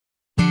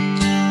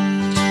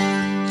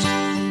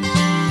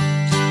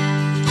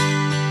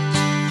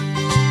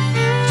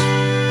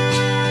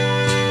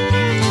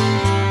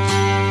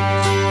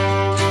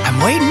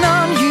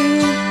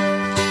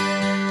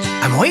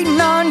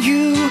waiting on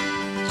you.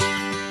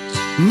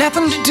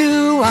 Nothing to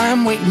do,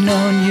 I'm waiting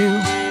on you.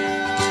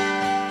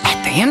 At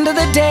the end of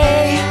the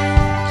day,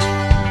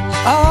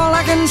 all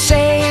I can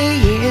say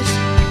is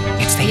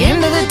it's the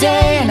end of the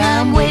day and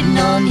I'm waiting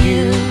on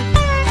you.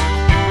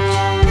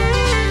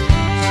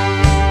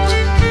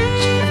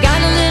 I've got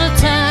a little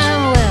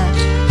time, well,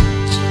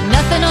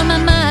 nothing on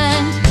my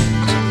mind.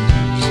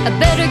 I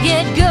better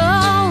get going.